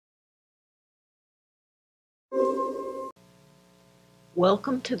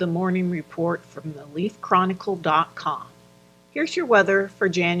Welcome to the morning report from the Leaf-Chronicle.com. Here's your weather for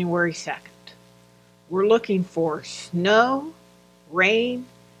January 2nd. We're looking for snow, rain,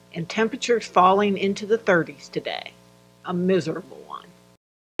 and temperatures falling into the 30s today. A miserable one.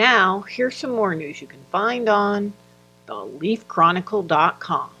 Now, here's some more news you can find on the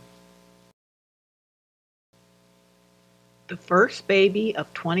Leaf-Chronicle.com. The first baby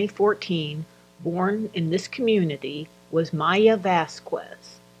of 2014 born in this community was Maya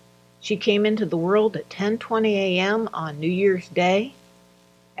Vasquez. She came into the world at 10:20 a.m. on New Year's Day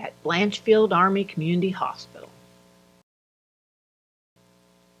at Blanchfield Army Community Hospital.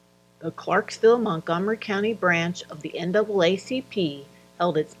 The Clarksville Montgomery County branch of the NAACP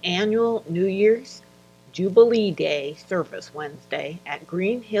held its annual New Year's Jubilee Day service Wednesday at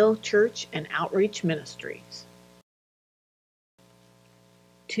Green Hill Church and Outreach Ministries.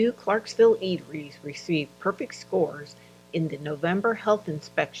 2 Clarksville eateries received perfect scores in the November health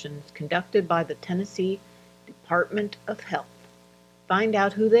inspections conducted by the Tennessee Department of Health. Find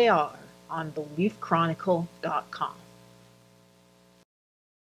out who they are on the Leaf-Chronicle.com.